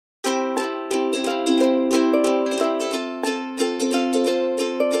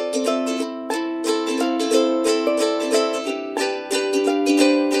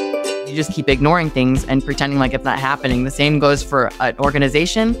just keep ignoring things and pretending like it's not happening. The same goes for an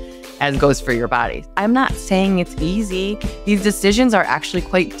organization as goes for your body. I'm not saying it's easy. These decisions are actually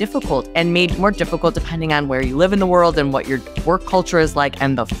quite difficult and made more difficult depending on where you live in the world and what your work culture is like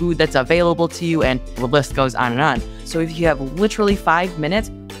and the food that's available to you, and the list goes on and on. So if you have literally 5 minutes,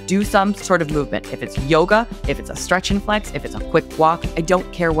 do some sort of movement. If it's yoga, if it's a stretch and flex, if it's a quick walk, I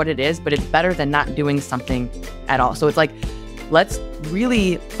don't care what it is, but it's better than not doing something at all. So it's like, let's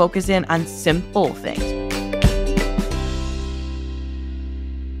really focus in on simple things.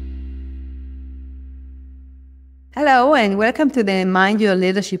 Hello, and welcome to the Mind Your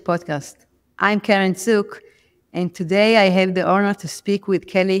Leadership podcast. I'm Karen Zook, and today I have the honor to speak with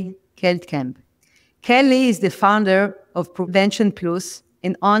Kelly Feldkamp. Kelly is the founder of ProVention Plus,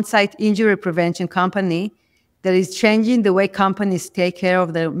 an on-site injury prevention company that is changing the way companies take care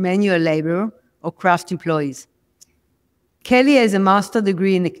of their manual labor or craft employees. Kelly has a master's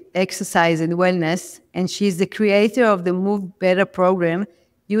degree in exercise and wellness, and she is the creator of the Move Better program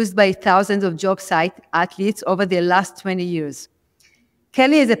used by thousands of job site athletes over the last 20 years.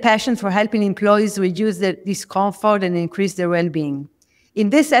 Kelly has a passion for helping employees reduce their discomfort and increase their well-being. In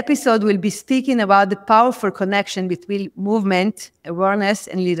this episode, we'll be speaking about the powerful connection between movement, awareness,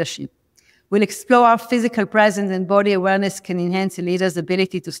 and leadership. We'll explore how physical presence and body awareness can enhance a leader's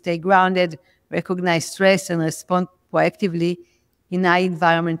ability to stay grounded, recognize stress, and respond proactively in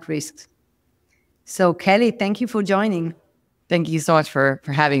high-environment risks. So, Kelly, thank you for joining. Thank you so much for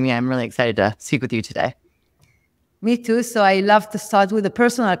having me. I'm really excited to speak with you today. Me too. So I love to start with a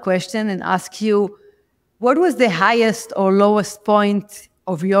personal question and ask you, what was the highest or lowest point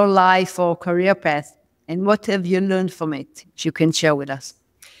of your life or career path? And what have you learned from it, which you can share with us?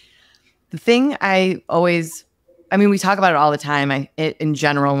 The thing we talk about it all the time in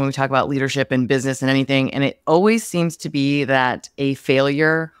general when we talk about leadership and business and anything, and it always seems to be that a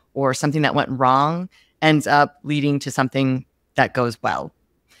failure or something that went wrong ends up leading to something that goes well.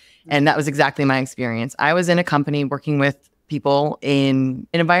 And that was exactly my experience. I was in a company working with people in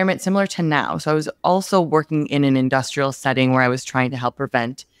an environment similar to now. So I was also working in an industrial setting where I was trying to help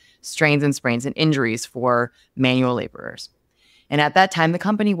prevent strains and sprains and injuries for manual laborers. And at that time, the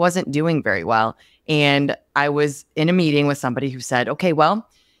company wasn't doing very well. And I was in a meeting with somebody who said, okay, well,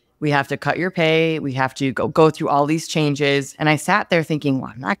 we have to cut your pay. We have to go through all these changes. And I sat there thinking,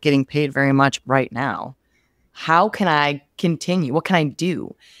 well, I'm not getting paid very much right now. How can I continue? What can I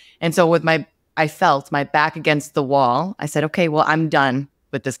do? And so I felt my back against the wall. I said, okay, well, I'm done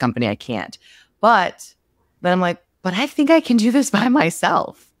with this company. I can't. But then I'm like, but I think I can do this by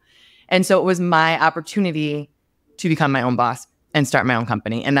myself. And so it was my opportunity to become my own boss and start my own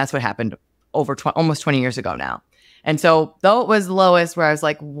company. And that's what happened over almost 20 years ago now. And so though it was lowest where I was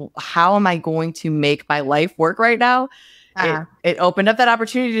like, how am I going to make my life work right now? It opened up that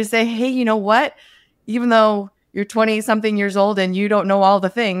opportunity to say, hey, you know what? Even though you're 20-something years old and you don't know all the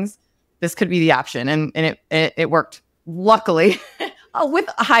things, this could be the option. And it worked, luckily, with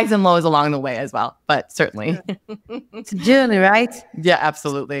highs and lows along the way as well, but certainly. It's a journey, right? Yeah,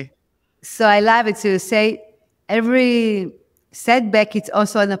 absolutely. So I love it to say every setback, it's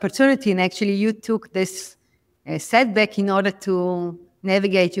also an opportunity. And actually you took this setback in order to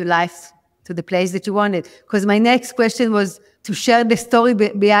navigate your life to the place that you wanted. Because my next question was to share the story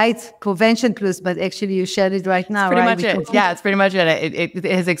behind ProVention Plus, but actually you shared it right now, right? Pretty much it. Yeah, it's pretty much it. It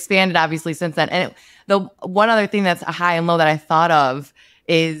has expanded, obviously, since then. And the one other thing that's a high and low that I thought of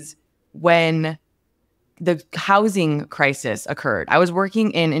is when the housing crisis occurred. I was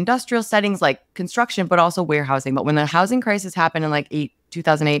working in industrial settings like construction, but also warehousing. But when the housing crisis happened in like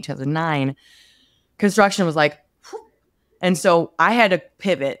 2008, 2009, construction was like, whew. And so I had to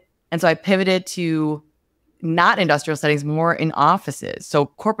pivot. And so I pivoted to not industrial settings, more in offices. So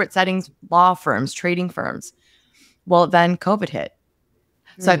corporate settings, law firms, trading firms. Well, then COVID hit.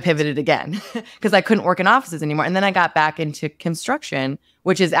 So I pivoted again because I couldn't work in offices anymore. And then I got back into construction,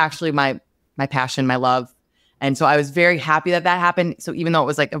 which is actually my passion, my love. And so I was very happy that happened. So even though it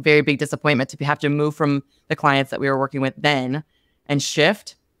was like a very big disappointment to have to move from the clients that we were working with then and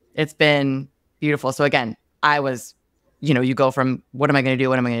shift, it's been beautiful. So again, I was, you go from what am I going to do?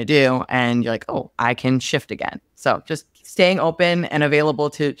 What am I going to do? And you're like, oh, I can shift again. So just staying open and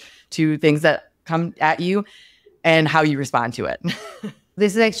available to things that come at you and how you respond to it.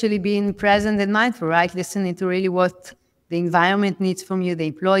 This is actually being present and mindful, right? Listening to really what the environment needs from you, the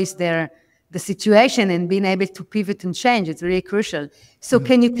employees there, the situation, and being able to pivot and change. It's really crucial. So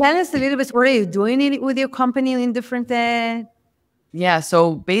can you tell us a little bit, what are you doing with your company in different... Yeah,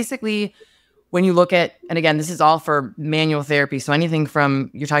 so basically when you look at, and again, this is all for manual therapy. So anything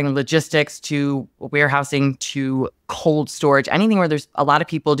from, you're talking logistics to warehousing to cold storage, anything where there's a lot of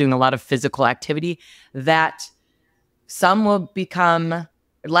people doing a lot of physical activity, that some will become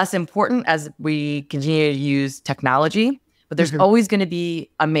less important as we continue to use technology, but there's always going to be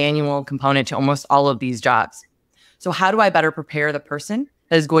a manual component to almost all of these jobs. So how do I better prepare the person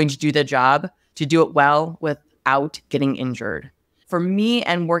that is going to do the job to do it well without getting injured? For me,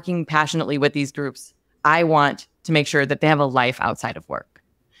 and working passionately with these groups, I want to make sure that they have a life outside of work,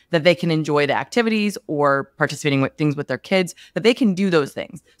 that they can enjoy the activities or participating with things with their kids, that they can do those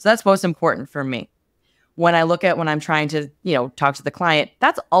things. So that's most important for me. When I'm trying to, talk to the client,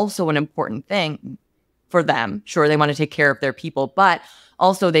 that's also an important thing for them. Sure, they want to take care of their people, but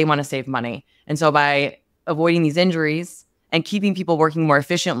also they want to save money. And so by avoiding these injuries and keeping people working more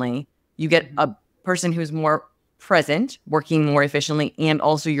efficiently, you get a person who's more present, working more efficiently, and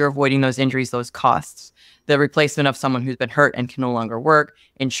also you're avoiding those injuries, those costs, the replacement of someone who's been hurt and can no longer work,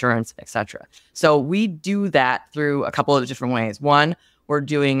 insurance, etc. So we do that through a couple of different ways. One, we're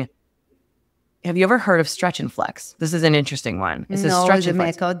doing, have you ever heard of stretch and flex? This is an interesting one. It's a stretch and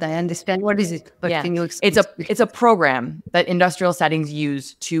flex. Method, I understand. What is it? But can you explain? It's a program that industrial settings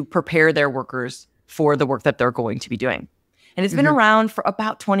use to prepare their workers for the work that they're going to be doing. And it's been around for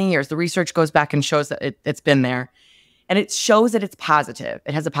about 20 years. The research goes back and shows that it's been there. And it shows that it's positive.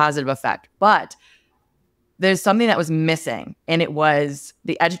 It has a positive effect. But there's something that was missing. And it was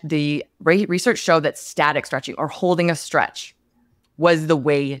the research showed that static stretching or holding a stretch was the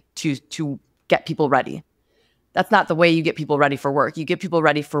way to get people ready. That's not the way you get people ready for work. You get people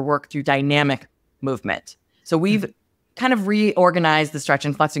ready for work through dynamic movement. So we've kind of reorganized the stretch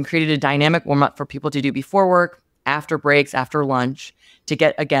and flex and created a dynamic warm-up for people to do before work, after breaks, after lunch, to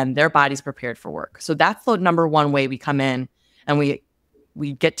get, again, their bodies prepared for work. So that's the number one way we come in and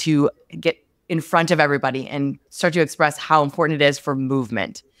we get to get in front of everybody and start to express how important it is for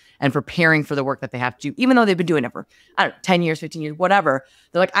movement and preparing for the work that they have to do, even though they've been doing it for, 10 years, 15 years, whatever.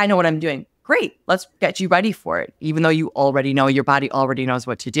 They're like, I know what I'm doing. Great, let's get you ready for it, even though you already know, your body already knows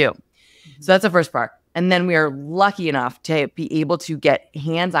what to do. So that's the first part. And then we are lucky enough to be able to get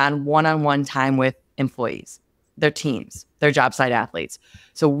hands-on, one-on-one time with employees, their teams, their job site athletes.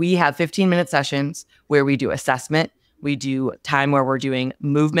 So we have 15-minute sessions where we do assessment. We do time where we're doing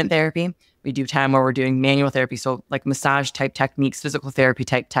movement therapy. We do time where we're doing manual therapy, so like massage type techniques, physical therapy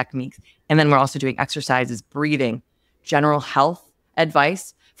type techniques. And then we're also doing exercises, breathing, general health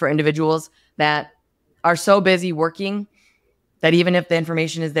advice for individuals that are so busy working that even if the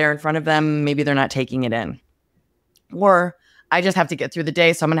information is there in front of them, maybe they're not taking it in. Or I just have to get through the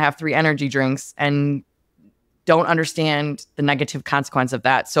day, so I'm going to have 3 energy drinks and don't understand the negative consequence of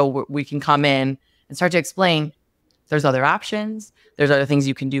that. So we can come in and start to explain there's other options. There's other things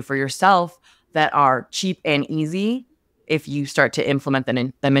you can do for yourself that are cheap and easy if you start to implement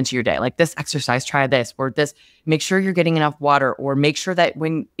them into your day. Like this exercise, try this, or this, make sure you're getting enough water, or make sure that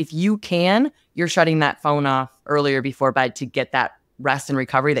if you can, you're shutting that phone off earlier before bed to get that rest and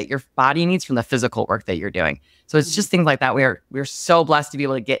recovery that your body needs from the physical work that you're doing. So it's just things like that. We're so blessed to be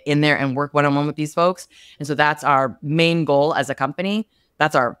able to get in there and work one-on-one with these folks. And so that's our main goal as a company.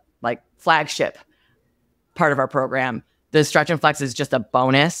 That's our flagship part of our program. The stretch and flex is just a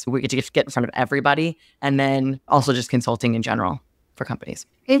bonus. We get to get in front of everybody, and then also just consulting in general for companies.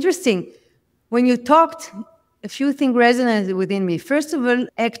 Interesting. When you talked, a few things resonated within me. First of all,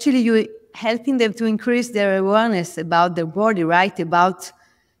 actually you're helping them to increase their awareness about their body, right? About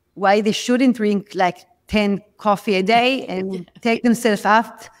why they shouldn't drink 10 coffee a day and take themselves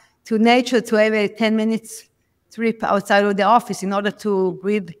out to nature to have a 10 minutes trip outside of the office in order to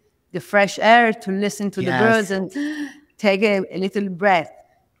breathe the fresh air, to listen to the birds and take a little breath.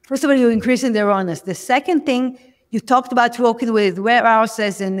 First of all, you're increasing their awareness. The second thing, you talked about working with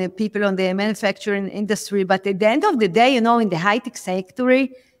warehouses and the people on the manufacturing industry, but at the end of the day, in the high-tech sector,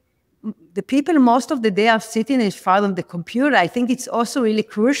 the people most of the day are sitting in front of the computer. I think it's also really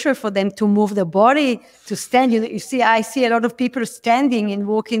crucial for them to move the body, to stand. I see a lot of people standing and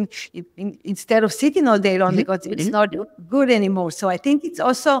walking instead of sitting all day long because it's not good anymore. So I think it's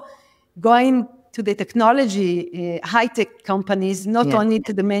also going to the technology, high-tech companies, not only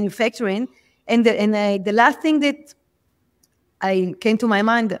to the manufacturing. And the last thing that I came to my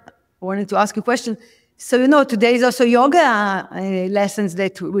mind, I wanted to ask you a question. So, today is also yoga lessons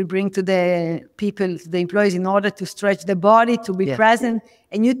that we bring to the people, to the employees, in order to stretch the body, to be present.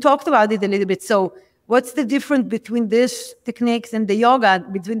 And you talked about it a little bit. So what's the difference between these techniques and the yoga,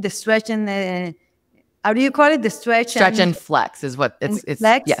 between the stretch and how do you call it? The stretch and flex is what it's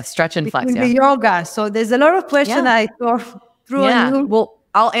flex? Yeah, stretch and flex. The yoga. So there's a lot of questions I thought through on you. Well,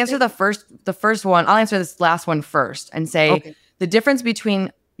 I'll answer the first one. I'll answer this last one first and say the difference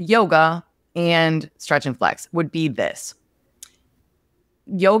between yoga and stretch and flex would be this.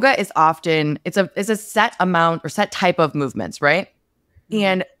 Yoga is often, it's a set amount or set type of movements, right?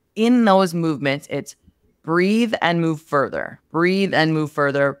 And in those movements, it's breathe and move further, breathe and move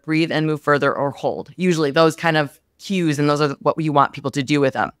further, breathe and move further, or hold. Usually those kind of cues, and those are what you want people to do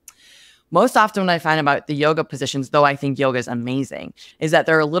with them. Most often what I find about the yoga positions, though I think yoga is amazing, is that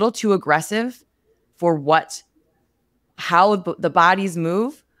they're a little too aggressive for how the bodies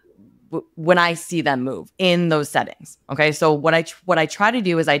move when I see them move in those settings. Okay. So what I try to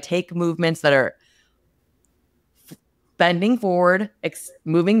do is I take movements that are bending forward,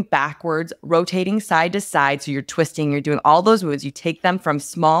 moving backwards, rotating side to side. So you're twisting, you're doing all those moves. You take them from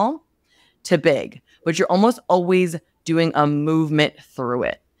small to big, but you're almost always doing a movement through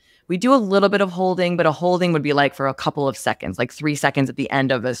it. We do a little bit of holding, but a holding would be like for a couple of seconds, like 3 seconds at the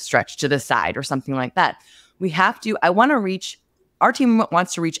end of a stretch to the side or something like that. Our team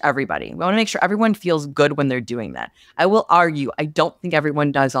wants to reach everybody. We want to make sure everyone feels good when they're doing that. I will argue, I don't think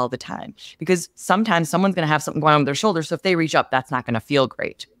everyone does all the time, because sometimes someone's going to have something going on with their shoulder. So if they reach up, that's not going to feel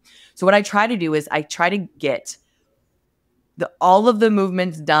great. So what I try to do is I try to get all of the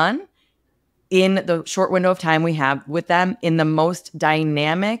movements done in the short window of time we have with them in the most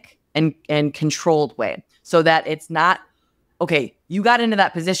dynamic and controlled way, so that it's not, okay, you got into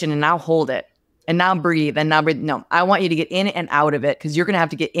that position and now hold it. And now breathe, and now breathe. No, I want you to get in and out of it, because you're going to have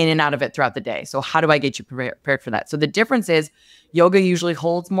to get in and out of it throughout the day. So how do I get you prepared for that? So the difference is yoga usually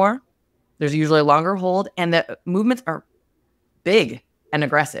holds more. There's usually a longer hold, and the movements are big and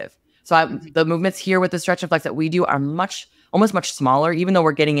aggressive. So the movements here with the stretch and flex that we do are almost much smaller. Even though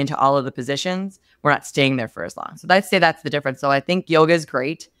we're getting into all of the positions, we're not staying there for as long. So I'd say that's the difference. So I think yoga is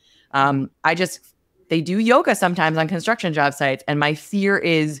great. They do yoga sometimes on construction job sites, and my fear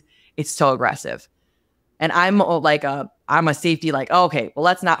is it's so aggressive. And I'm a safety, like, oh, okay, well,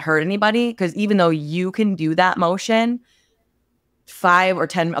 let's not hurt anybody. Because even though you can do that motion, 5 or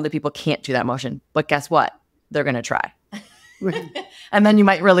 10 other people can't do that motion. But guess what? They're going to try. And then you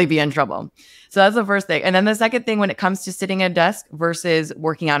might really be in trouble. So that's the first thing. And then the second thing, when it comes to sitting at a desk versus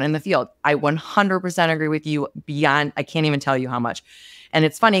working out in the field, I 100% agree with you beyond, I can't even tell you how much. And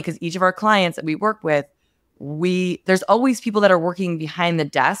it's funny because each of our clients that we work with, there's always people that are working behind the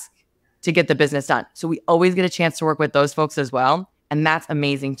desk to get the business done. So we always get a chance to work with those folks as well. And that's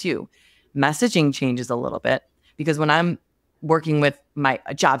amazing too. Messaging changes a little bit, because when I'm working with my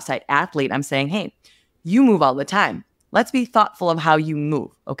job site athlete, I'm saying, hey, you move all the time. Let's be thoughtful of how you move.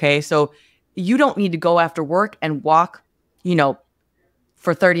 Okay. So you don't need to go after work and walk,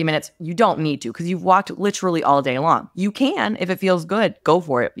 for 30 minutes. You don't need to, because you've walked literally all day long. You can, if it feels good, go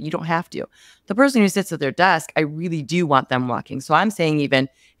for it, but you don't have to. The person who sits at their desk, I really do want them walking. So I'm saying, even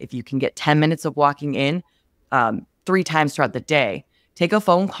if you can get 10 minutes of walking in 3 times throughout the day, take a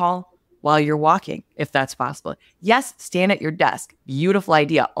phone call while you're walking, if that's possible. Yes, stand at your desk. Beautiful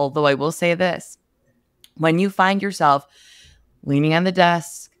idea. Although I will say this, when you find yourself leaning on the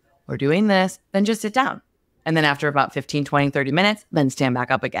desk or doing this, then just sit down. And then after about 15, 20, 30 minutes, then stand back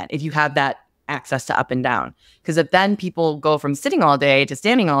up again, if you have that access to up and down. Because if then people go from sitting all day to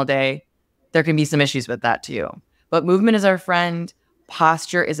standing all day, there can be some issues with that too. But movement is our friend.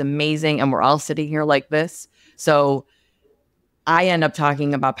 Posture is amazing. And we're all sitting here like this. So I end up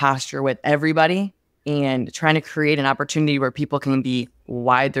talking about posture with everybody and trying to create an opportunity where people can be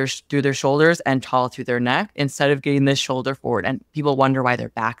wide through their shoulders and tall through their neck, instead of getting this shoulder forward. And people wonder why their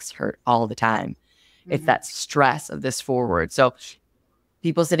backs hurt all the time. It's that stress of this forward. So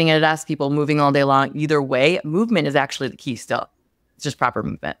people sitting at a desk, people moving all day long, either way, movement is actually the key still. It's just proper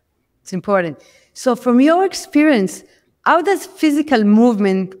movement. It's important. So from your experience, how does physical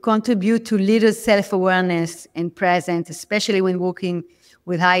movement contribute to leaders' self-awareness and presence, especially when working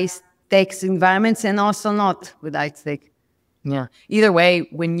with high-stakes environments and also not with high-stakes? Yeah. Either way,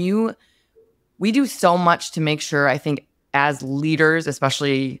 we do so much to make sure, I think, as leaders,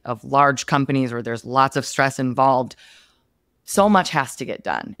 especially of large companies where there's lots of stress involved, so much has to get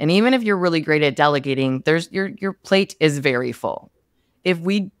done. And even if you're really great at delegating, your plate is very full. If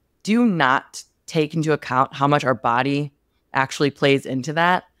we do not take into account how much our body actually plays into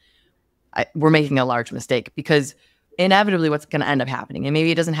that, we're making a large mistake, because inevitably what's going to end up happening, and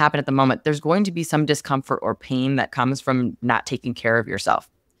maybe it doesn't happen at the moment, there's going to be some discomfort or pain that comes from not taking care of yourself.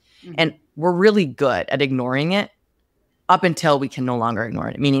 And we're really good at ignoring it up until we can no longer ignore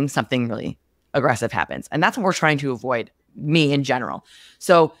it, meaning something really aggressive happens. And that's what we're trying to avoid, me in general.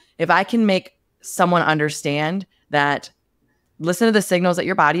 So if I can make someone understand that, listen to the signals that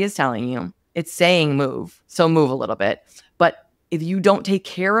your body is telling you, it's saying move, so move a little bit, but if you don't take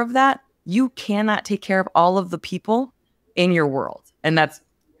care of that, you cannot take care of all of the people in your world. And that's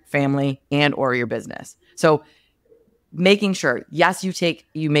family and or your business. So making sure, yes,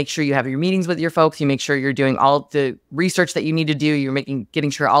 you make sure you have your meetings with your folks, you make sure you're doing all the research that you need to do, getting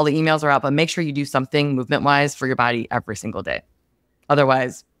sure all the emails are out, but make sure you do something movement-wise for your body every single day.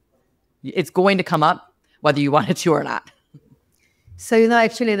 Otherwise, it's going to come up whether you want it to or not. So,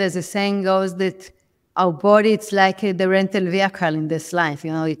 actually there's a saying goes that our body, it's like the rental vehicle in this life.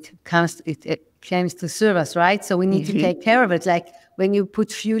 It claims to serve us, right? So we need to take care of it. Like when you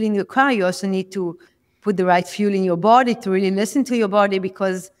put fuel in your car, you also need to put the right fuel in your body to really listen to your body,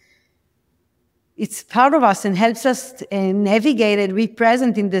 because it's part of us and helps us navigate and be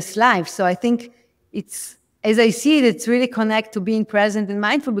present in this life. So I think as I see it, it's really connect to being present and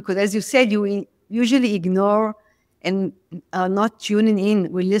mindful, because as you said, you usually ignore and are not tuning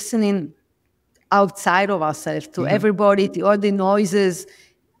in. We're listening outside of ourselves to everybody, to all the noises,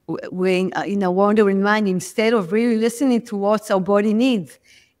 in a wandering mind, instead of really listening to what our body needs.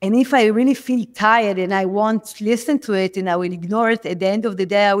 And if I really feel tired and I won't listen to it and I will ignore it, at the end of the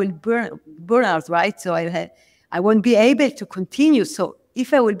day, I will burn out, right? So I won't be able to continue. So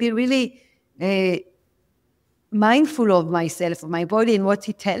if I will be really mindful of myself, of my body and what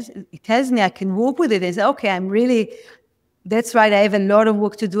it tells me, I can work with it and say, okay, that's right, I have a lot of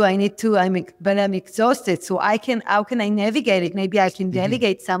work to do. But I'm exhausted. So how can I navigate it? Maybe I can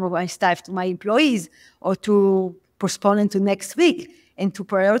delegate some of my stuff to my employees, or to postpone it to next week, and to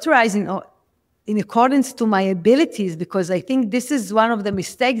prioritize in accordance to my abilities, because I think this is one of the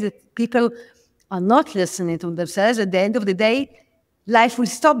mistakes that people are not listening to themselves. At the end of the day, life will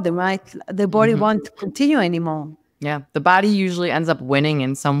stop them, right? The body won't continue anymore. Yeah, the body usually ends up winning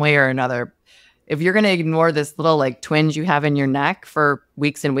in some way or another. If you're going to ignore this little like twinge you have in your neck for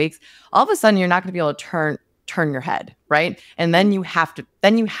weeks and weeks, all of a sudden you're not going to be able to turn your head, right? And then you have to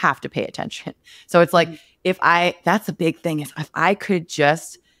pay attention. So it's like, that's a big thing, is if I could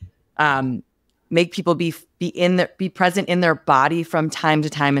just make people be present in their body from time to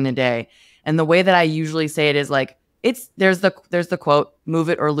time in the day. And the way that I usually say it is like, there's the quote, move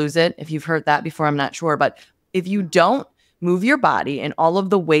it or lose it. If you've heard that before, I'm not sure, but if you don't move your body in all of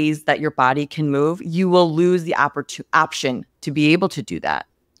the ways that your body can move, you will lose the option to be able to do that.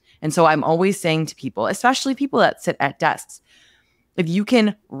 And so I'm always saying to people, especially people that sit at desks, if you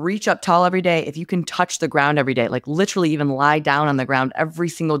can reach up tall every day, if you can touch the ground every day, like literally even lie down on the ground every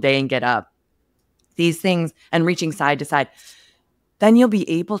single day and get up, these things, and reaching side to side, then you'll be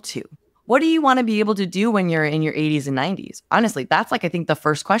able to. What do you want to be able to do when you're in your 80s and 90s? Honestly, that's like, I think, the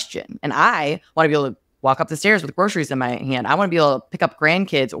first question. And I want to be able to walk up the stairs with groceries in my hand. I want to be able to pick up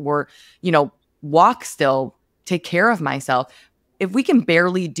grandkids, or, walk still, take care of myself. If we can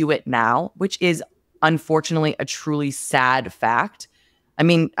barely do it now, which is unfortunately a truly sad fact. I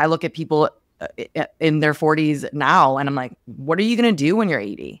mean, I look at people in their 40s now and I'm like, what are you going to do when you're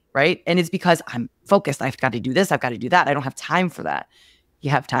 80? Right. And it's because I'm focused. I've got to do this. I've got to do that. I don't have time for that. You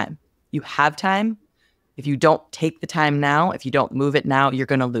have time. You have time. If you don't take the time now, if you don't move it now, you're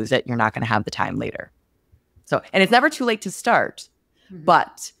going to lose it. You're not going to have the time later. So, and it's never too late to start,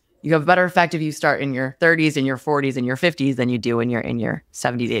 but you have a better effect if you start in your 30s and your 40s and your 50s than you do when you're in your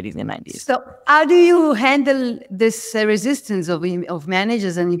 70s, 80s, and 90s. So how do you handle this resistance of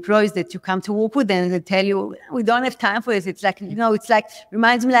managers and employees that you come to work with them and they tell you, we don't have time for this? It's like,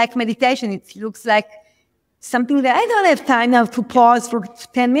 reminds me like meditation. It looks like something that I don't have time now to pause for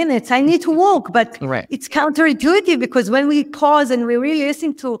 10 minutes. I need to walk, but It's counterintuitive, because when we pause and we really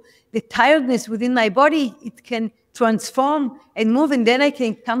listen to the tiredness within my body, it can transform and move, and then I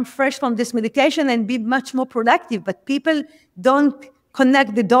can come fresh from this meditation and be much more productive. But people don't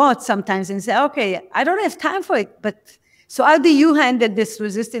connect the dots sometimes and say, okay, I don't have time for it. But so how do you handle this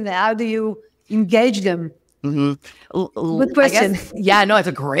resistance? How do you engage them? Good question. It's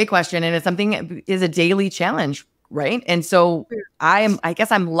a great question. And it's something is a daily challenge, right? And so I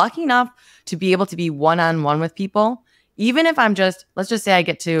guess I'm lucky enough to be able to be one-on-one with people. Even if let's just say I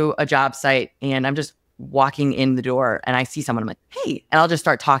get to a job site and I'm just walking in the door and I see someone, I'm like, hey, and I'll just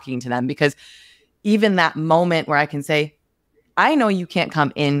start talking to them, because even that moment where I can say, I know you can't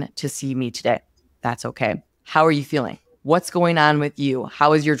come in to see me today. That's okay. How are you feeling? What's going on with you?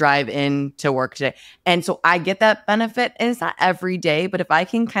 How is your drive in to work today? And so I get that benefit, and it's not every day, but if I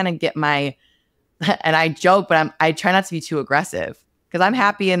can kind of get and I joke, but I try not to be too aggressive, because I'm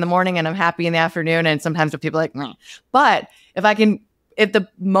happy in the morning and I'm happy in the afternoon. And sometimes people are like, meh. But if the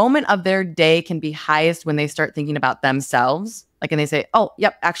moment of their day can be highest when they start thinking about themselves, like, and they say, oh,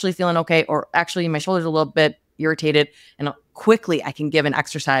 yep, actually feeling okay, or actually my shoulder's a little bit irritated, and quickly I can give an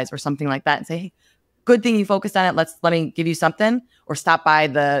exercise or something like that and say, hey, good thing you focused on it. Let me give you something, or stop by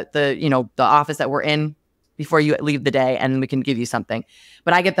the office that we're in before you leave the day, and we can give you something.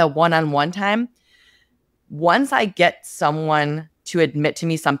 But I get the one-on-one time. Once I get someone to admit to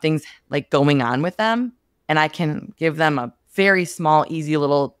me something's like going on with them, and I can give them a very small, easy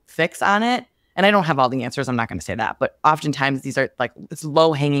little fix on it. And I don't have all the answers. I'm not going to say that. But oftentimes these are like, it's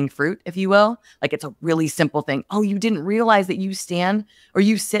low hanging fruit, if you will. Like it's a really simple thing. Oh, you didn't realize that you stand or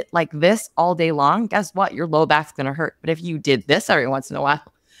you sit like this all day long. Guess what? Your low back's going to hurt. But if you did this every once in a while,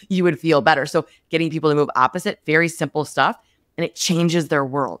 you would feel better. So getting people to move opposite, very simple stuff. And it changes their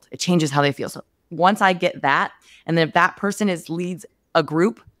world. It changes how they feel. So once I get that, and then if that person leads a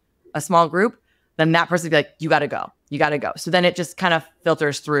group, a small group, then that person will be like, you got to go. You got to go. So then it just kind of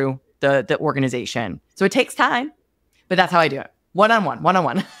filters through the organization. So it takes time, but that's how I do it. One-on-one.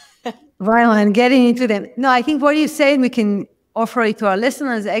 Well, and getting into them. No, I think what you said, we can offer it to our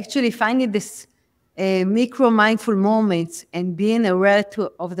listeners, actually finding this micro mindful moments and being aware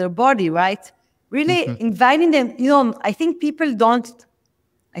of their body, right? Really inviting them. I think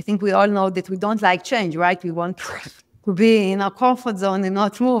I think we all know that we don't like change, right? We want to be in our comfort zone and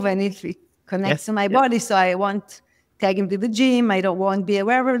not move. And it connects to my body. So I want take him to the gym. I don't want to be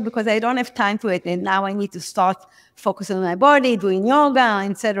aware of it because I don't have time to it. And now I need to start focusing on my body, doing yoga,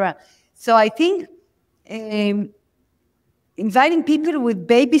 etc. So I think inviting people with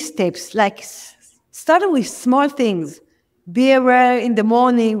baby steps, like starting with small things. Be aware in the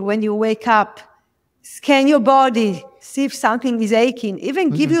morning when you wake up. Scan your body. See if something is aching. Even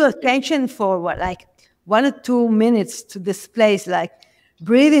give you attention for 1 or 2 minutes to this place, like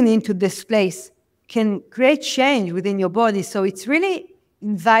breathing into this place can create change within your body. So it's really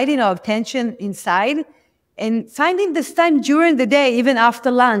inviting our attention inside and finding this time during the day, even after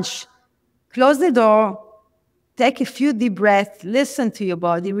lunch. Close the door, take a few deep breaths, listen to your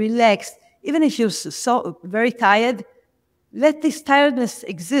body, relax. Even if you're so very tired, let this tiredness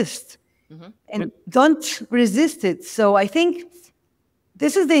exist and don't resist it. So I think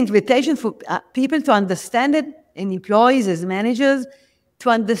this is the invitation for people to understand it, and employees as managers, to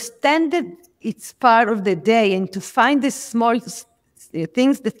understand that it's part of the day and to find these small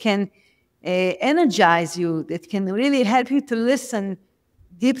things that can energize you, that can really help you to listen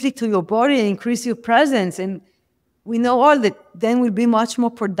deeply to your body and increase your presence. And we know all that then we'll be much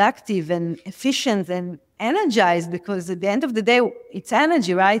more productive and efficient and energized, because at the end of the day, it's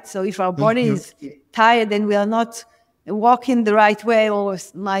energy, right? So if our body is tired and we are not walking the right way, or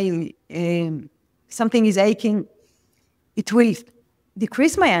something is aching, it will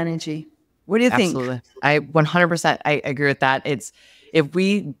decrease my energy. What do you think? Absolutely. I 100%, I agree with that. It's if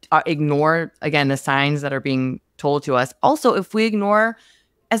we ignore, again, the signs that are being told to us. Also, if we ignore,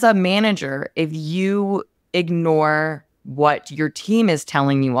 as a manager, if you ignore what your team is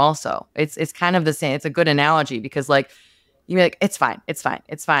telling you also, it's kind of the same. It's a good analogy, because like, you're like, it's fine.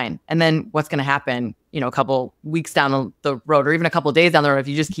 And then what's going to happen, a couple weeks down the road, or even a couple of days down the road, if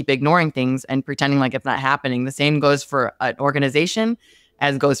you just keep ignoring things and pretending like it's not happening. The same goes for an organization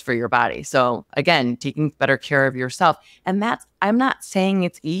as goes for your body. So again, taking better care of yourself. And I'm not saying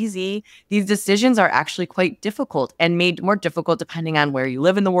it's easy. These decisions are actually quite difficult, and made more difficult depending on where you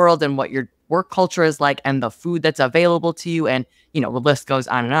live in the world and what your work culture is like, and the food that's available to you. And, the list goes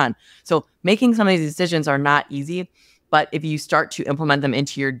on and on. So making some of these decisions are not easy. But if you start to implement them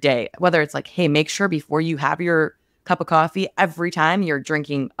into your day, whether it's like, hey, make sure before you have your cup of coffee, every time you're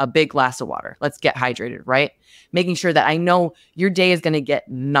drinking a big glass of water. Let's get hydrated, right? Making sure that I know your day is going to get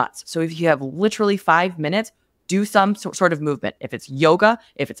nuts. So if you have literally 5 minutes, do some sort of movement. If it's yoga,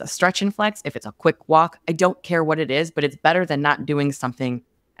 if it's a stretch and flex, if it's a quick walk, I don't care what it is, but it's better than not doing something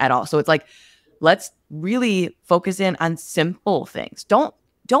at all. So it's like, let's really focus in on simple things. Don't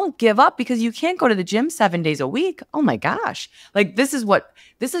give up because you can't go to the gym 7 days a week. Oh my gosh. Like these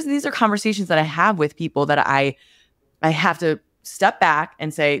are conversations that I have with people that I have to step back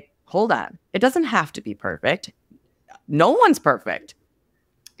and say, hold on. It doesn't have to be perfect. No one's perfect.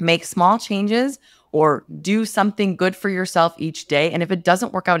 Make small changes or do something good for yourself each day. And if it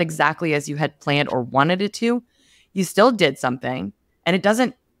doesn't work out exactly as you had planned or wanted it to, you still did something, and it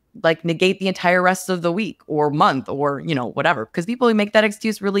doesn't like negate the entire rest of the week or month or, whatever. Because people make that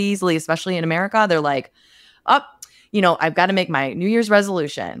excuse really easily, especially in America. They're like, I've got to make my New Year's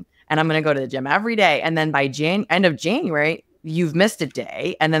resolution and I'm going to go to the gym every day. And then by end of January, you've missed a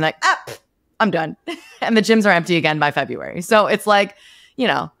day. And then like, I'm done. And the gyms are empty again by February. So it's like,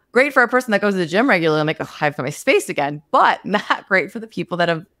 great for a person that goes to the gym regularly. I'm like, I have my space again, but not great for the people that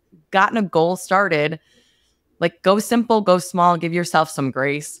have gotten a goal started. Like, go simple, go small, give yourself some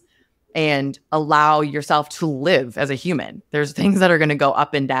grace, and allow yourself to live as a human. There's things that are going to go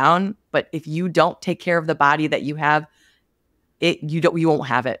up and down, But if you don't take care of the body that you have, you won't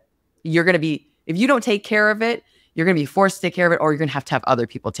have it. If you don't take care of it, you're going to be forced to take care of it, or you're going to have other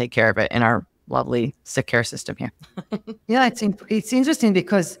people take care of it in our lovely sick care system here. Yeah, it's interesting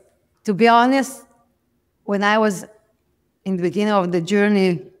because, to be honest, when I was in the beginning of the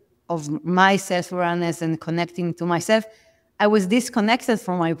journey of my self-awareness and connecting to myself, I was disconnected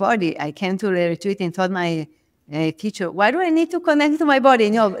from my body. I came to the retreat and told my teacher, why do I need to connect to my body?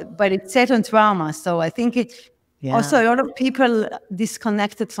 But it's set on trauma. So I think also a lot of people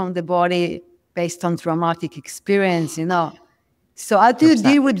disconnected from the body based on traumatic experience, So how do you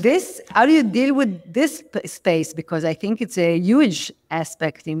deal with this? How do you deal with this space? Because I think it's a huge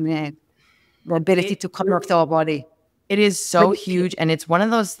aspect in the ability to connect to our body. It is so huge. And it's one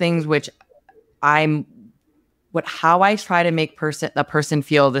of those things which how I try to make the person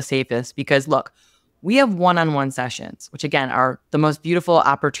feel the safest, because look, we have one-on-one sessions, which again are the most beautiful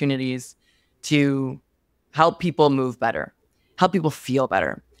opportunities to help people move better, help people feel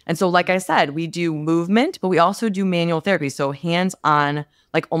better. And so, like I said, we do movement, but we also do manual therapy. So hands-on,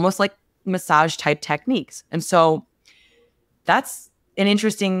 almost like massage type techniques. And so that's an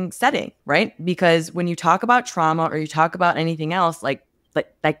interesting setting, right? Because when you talk about trauma or you talk about anything else, like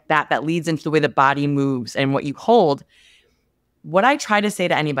that leads into the way the body moves and what you hold. What I try to say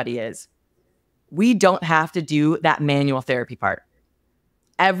to anybody is, we don't have to do that manual therapy part.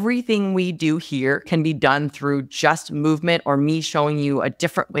 Everything we do here can be done through just movement, or me showing you a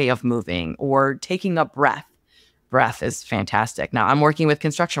different way of moving, or taking a breath. Breath is fantastic. Now, I'm working with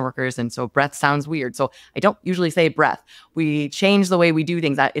construction workers, and so breath sounds weird. So I don't usually say breath. We change the way we do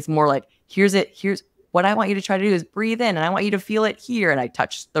things. It's more like, here's what I want you to try to do is breathe in, and I want you to feel it here. And I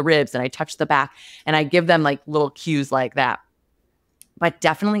touch the ribs and I touch the back, and I give them little cues like that. But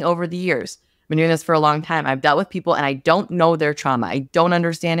definitely over the years, been doing this for a long time, I've dealt with people and I don't know their trauma. I don't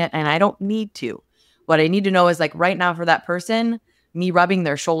understand it, and I don't need to. What I need to know is, right now for that person, me rubbing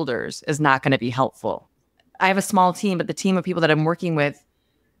their shoulders is not going to be helpful. I have a small team, but the team of people that I'm working with,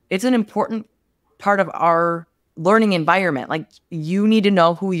 it's an important part of our learning environment. You need to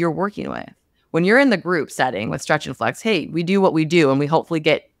know who you're working with. When you're in the group setting with Stretch and Flex, hey, we do what we do, and we hopefully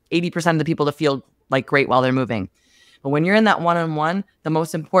get 80% of the people to feel great while they're moving. But when you're in that one-on-one, the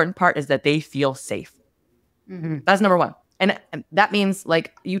most important part is that they feel safe. Mm-hmm. That's number one. And that means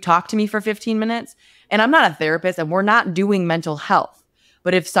you talk to me for 15 minutes, and I'm not a therapist, and we're not doing mental health.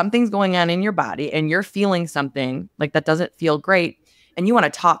 But if something's going on in your body and you're feeling something that doesn't feel great, and you want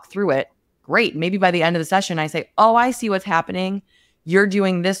to talk through it, great. Maybe by the end of the session, I say, oh, I see what's happening. You're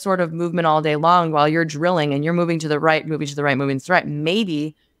doing this sort of movement all day long while you're drilling, and you're moving to the right, moving to the right, moving to the right.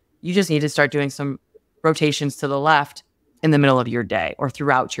 Maybe you just need to start doing some rotations to the left in the middle of your day or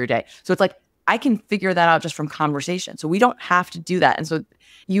throughout your day. So it's I can figure that out just from conversation. So we don't have to do that. And so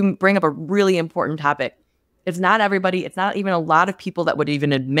you bring up a really important topic. It's not everybody, it's not even a lot of people that would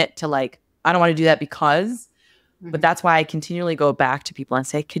even admit to I don't want to do that because, but that's why I continually go back to people and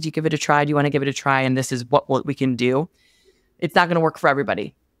say, could you give it a try? Do you want to give it a try? And this is what we can do. It's not going to work for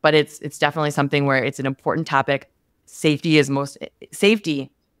everybody, but it's definitely something where it's an important topic. Safety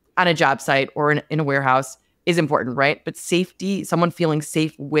on a job site or in a warehouse is important, right? But safety, someone feeling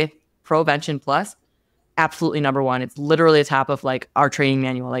safe with ProVention Plus, absolutely number one. It's literally the top of our training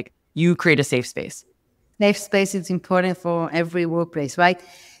manual. You create a safe space. Safe space is important for every workplace, right?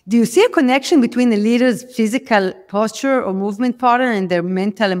 Do you see a connection between the leader's physical posture or movement pattern and their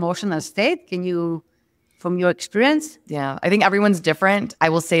mental, emotional state? Can you, from your experience? Yeah, I think everyone's different. I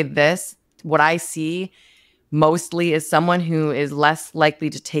will say this, what I see mostly is someone who is less likely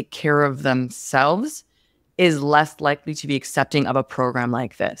to take care of themselves is less likely to be accepting of a program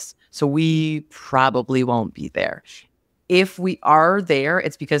like this. So we probably won't be there. If we are there,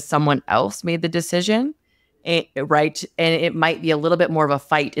 it's because someone else made the decision, right? And it might be a little bit more of a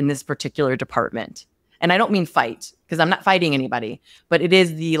fight in this particular department. And I don't mean fight, because I'm not fighting anybody, but it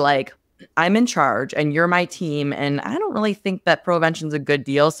is the I'm in charge and you're my team, and I don't really think that ProVention's a good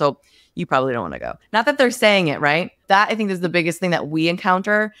deal, so you probably don't want to go. Not that they're saying it, right? That I think is the biggest thing that we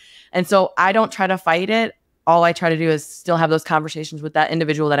encounter. And so I don't try to fight it. All I try to do is still have those conversations with that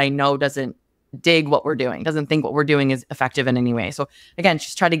individual that I know doesn't dig what we're doing, doesn't think what we're doing is effective in any way. So again,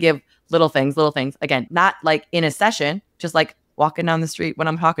 just try to give little things. Again, not in a session, just walking down the street when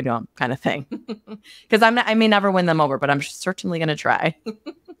I'm talking to them kind of thing. Because I may never win them over, but I'm certainly going to try.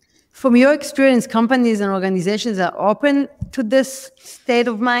 From your experience, companies and organizations are open to this state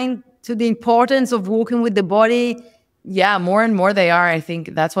of mind, to the importance of working with the body? Yeah, more and more they are. I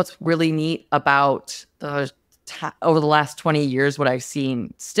think that's what's really neat about over the last 20 years, what I've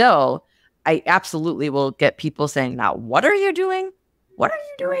seen. Still, I absolutely will get people saying, now, what are you doing? what are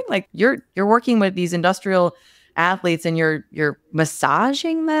you doing? Like you're working with these industrial athletes and you're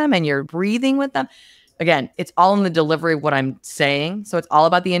massaging them and you're breathing with them. Again, it's all in the delivery of what I'm saying. So it's all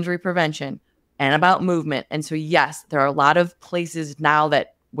about the injury prevention and about movement. And so, yes, there are a lot of places now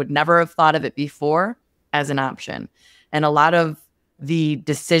that would never have thought of it before as an option. And a lot of the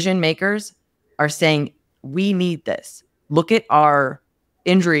decision makers are saying, we need this. Look at our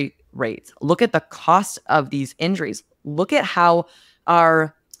injury rates. Look at the cost of these injuries. Look at how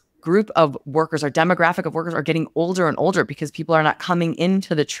our group of workers, our demographic of workers are getting older and older because people are not coming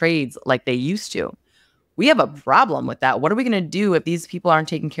into the trades like they used to. We have a problem with that. What are we going to do if these people aren't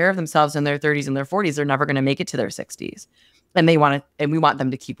taking care of themselves in their 30s and their 40s? They're never going to make it to their 60s. And we want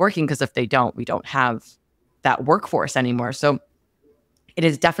them to keep working, because if they don't, we don't have that workforce anymore. So it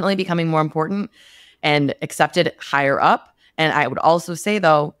is definitely becoming more important and accepted higher up. And I would also say,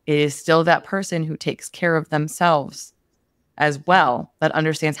 though, it is still that person who takes care of themselves as well that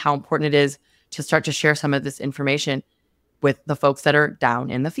understands how important it is to start to share some of this information with the folks that are down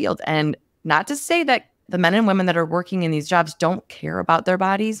in the field. And not to say that the men and women that are working in these jobs don't care about their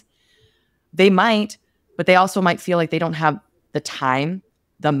bodies. They might, but they also might feel like they don't have the time,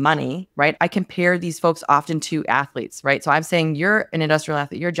 the money, right? I compare these folks often to athletes, right? So I'm saying you're an industrial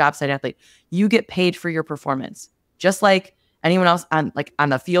athlete, you're a job site athlete. You get paid for your performance, just like anyone else on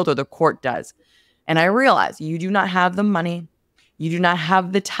the field or the court does. And I realize you do not have the money, you do not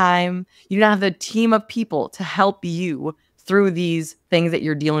have the time, you do not have the team of people to help you through these things that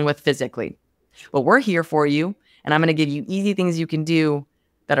you're dealing with physically. But we're here for you, and I'm going to give you easy things you can do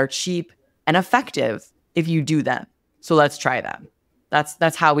that are cheap and effective if you do them. So let's try that.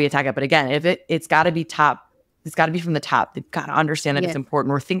 That's how we attack it. But again, if it's got to be top, it's got to be from the top. They've got to understand that it's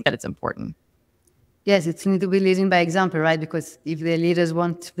important or think that it's important. Yes, it's need to be leading by example, right? Because if the leaders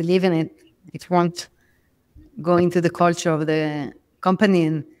won't believe in it, it won't go into the culture of the company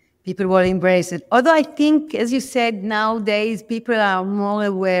and people will embrace it. Although I think, as you said, nowadays people are more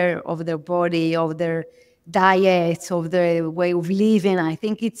aware of their body, of their diets, of their way of living. I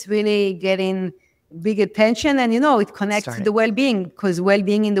think it's really getting big attention, and it connects to the well-being, because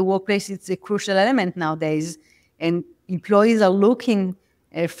well-being in the workplace is a crucial element nowadays, and employees are looking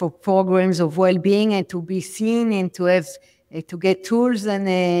for programs of well-being and to be seen and to have to get tools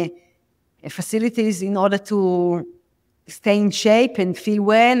and facilities in order to stay in shape and feel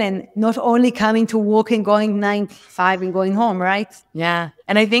well, and not only coming to work and going 9 to 5 and going home, right? Yeah.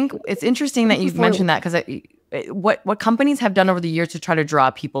 And I think it's interesting that you've mentioned that, because what companies have done over the years to try to draw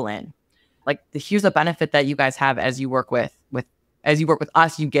people in, like here's a benefit that you guys have as you work with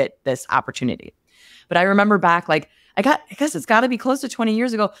us, you get this opportunity. But I remember back, I guess it's got to be close to 20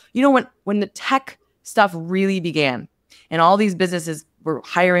 years ago, when the tech stuff really began and all these businesses were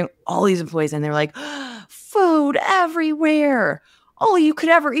hiring all these employees, and they're like, food everywhere, all you could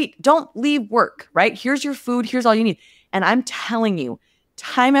ever eat. Don't leave work, right? Here's your food. Here's all you need. And I'm telling you,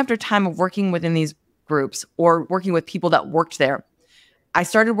 time after time of working within these groups or working with people that worked there, I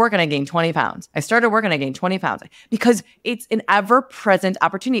started working, I gained 20 pounds. I started working, I gained 20 pounds, because it's an ever-present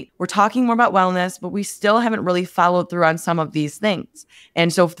opportunity. We're talking more about wellness, but we still haven't really followed through on some of these things.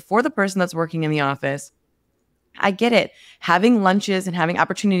 And so for the person that's working in the office, I get it. Having lunches and having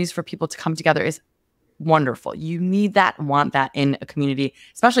opportunities for people to come together is wonderful. You need that, want that in a community,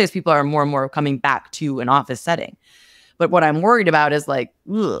 especially as people are more and more coming back to an office setting. But what I'm worried about is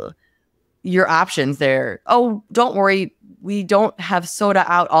your options there. Oh, don't worry. We don't have soda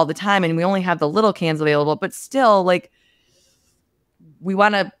out all the time, and we only have the little cans available, but still, we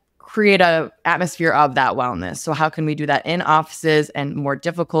want to create a atmosphere of that wellness. So how can we do that in offices and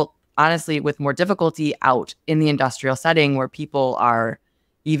with more difficulty out in the industrial setting, where people are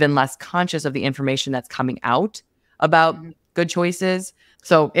even less conscious of the information that's coming out about good choices?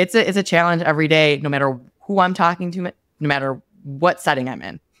 So it's a challenge every day, no matter who I'm talking to, no matter what setting I'm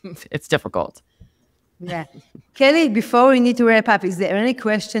in. It's difficult. Yeah. Kelly, before we need to wrap up, is there any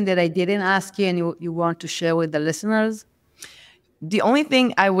question that I didn't ask you and you want to share with the listeners? The only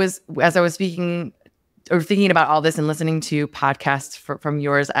thing as I was speaking or thinking about all this and listening to podcasts from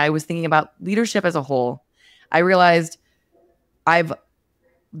yours, I was thinking about leadership as a whole. I realized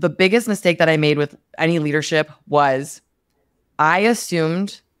the biggest mistake that I made with any leadership was I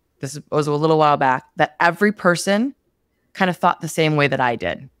assumed, this was a little while back, that every person kind of thought the same way that I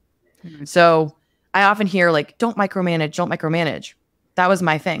did. Mm-hmm. So I often hear don't micromanage, don't micromanage. That was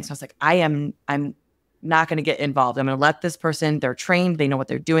my thing. So I was like, I'm not going to get involved. I'm going to let this person, they're trained, they know what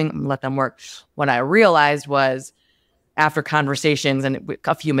they're doing, I'm going to let them work. What I realized was, after conversations and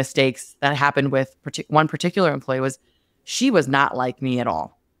a few mistakes that happened with one particular employee, was she was not like me at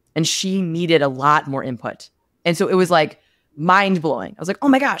all. And she needed a lot more input. And so it was mind blowing. I was like, oh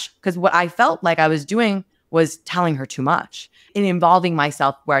my gosh. Because what I felt like I was doing was telling her too much and involving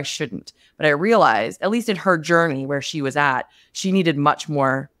myself where I shouldn't. But I realized, at least in her journey where she was at, she needed much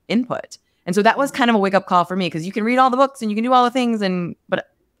more input. And so that was kind of a wake up call for me, because you can read all the books and you can do all the things. But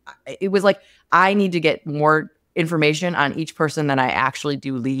it was like, I need to get more information on each person that I actually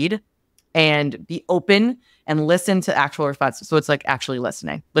do lead and be open and listen to actual responses. So it's like actually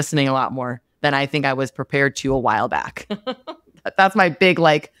listening a lot more than I think I was prepared to a while back. That's my big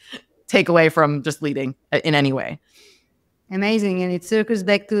takeaway from just leading in any way. Amazing. And it circles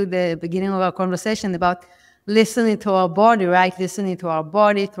back to the beginning of our conversation about listening to our body, right? Listening to our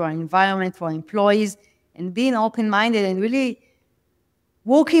body, to our environment, to our employees, and being open-minded and really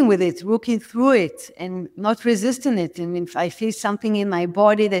walking with it, walking through it, and not resisting it. And if I feel something in my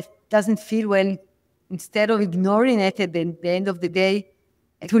body that doesn't feel well, instead of ignoring it at the end of the day,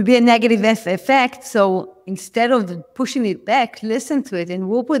 it will be a negative effect. So instead of pushing it back, listen to it and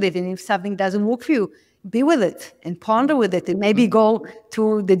work with it. And if something doesn't work for you, be with it and ponder with it, and maybe go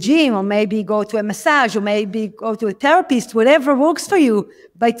to the gym, or maybe go to a massage, or maybe go to a therapist, whatever works for you,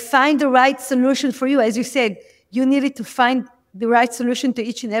 but find the right solution for you. As you said, you needed to find the right solution to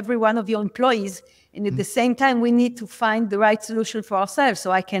each and every one of your employees. And at the same time, we need to find the right solution for ourselves.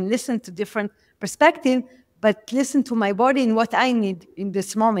 So I can listen to different perspectives, but listen to my body and what I need in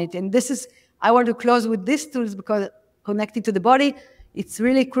this moment. And I want to close with these tools, because connecting to the body, it's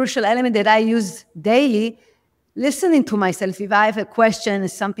really a crucial element that I use daily. Listening to myself. If I have a question,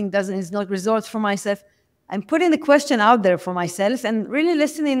 if something is not resolved for myself, I'm putting the question out there for myself and really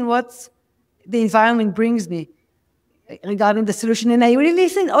listening what the environment brings me regarding the solution. And I really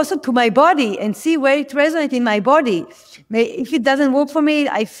listen also to my body and see where it resonates in my body. If it doesn't work for me,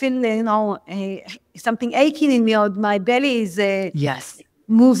 I feel, something aching in me, or my belly is yes,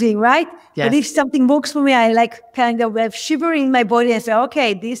 moving, right? Yes. But if something works for me, I kind of have shivering in my body and say,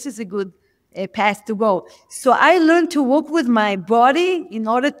 okay, this is a good path to go. So I learned to work with my body in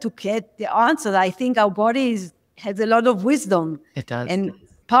order to get the answer. I think our body has a lot of wisdom. It does. And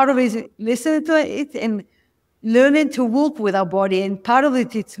part of it is listening to it and learning to work with our body. And part of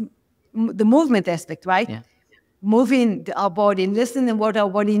it's the movement aspect, right? Yeah. Moving our body and listening to what our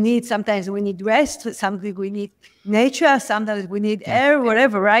body needs. Sometimes we need rest, sometimes we need nature, sometimes we need air,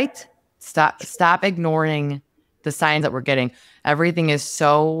 whatever, right? Stop ignoring the signs that we're getting. Everything is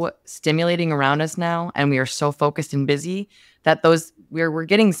so stimulating around us now, and we are so focused and busy that we're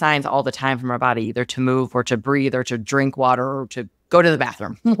getting signs all the time from our body, either to move or to breathe or to drink water or to go to the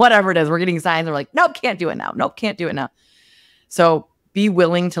bathroom, whatever it is. We're getting signs. We're like, nope, can't do it now. Nope, can't do it now. So be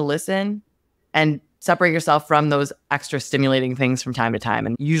willing to listen and separate yourself from those extra stimulating things from time to time.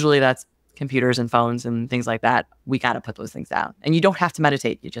 And usually that's computers and phones and things like that. We got to put those things down. And you don't have to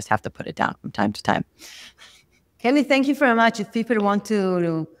meditate. You just have to put it down from time to time. Kelly, thank you very much. If people want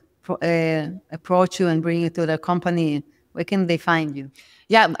to approach you and bring you to their company, where can they find you?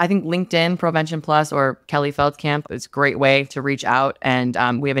 Yeah, I think LinkedIn, ProVention Plus, or Kelly Feldkamp is a great way to reach out. And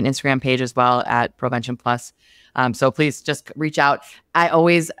we have an Instagram page as well at ProVention Plus. So please just reach out. I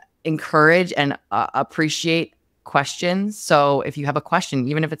always encourage and appreciate questions. So if you have a question,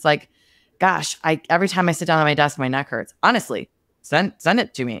 even if it's like, gosh, every time I sit down at my desk, my neck hurts. Honestly, send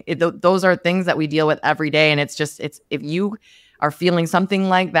it to me. Those are things that we deal with every day. And it's if you are feeling something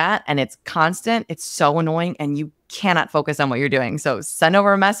like that and it's constant, it's so annoying and you cannot focus on what you're doing. So send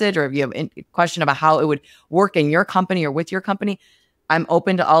over a message, or if you have a question about how it would work in your company or with your company, I'm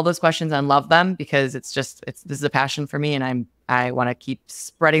open to all those questions and love them, because this is a passion for me, and I want to keep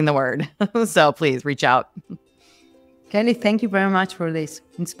spreading the word. So please reach out. Kelly, thank you very much for this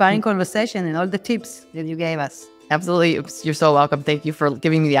inspiring conversation and all the tips that you gave us. Absolutely. You're so welcome. Thank you for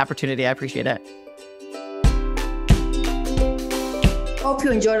giving me the opportunity. I appreciate it. Hope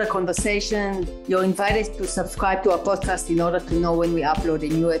you enjoyed the conversation. You're invited to subscribe to our podcast in order to know when we upload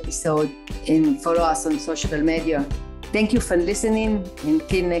a new episode, and follow us on social media. Thank you for listening.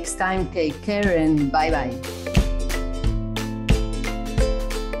 Until next time, take care and bye-bye.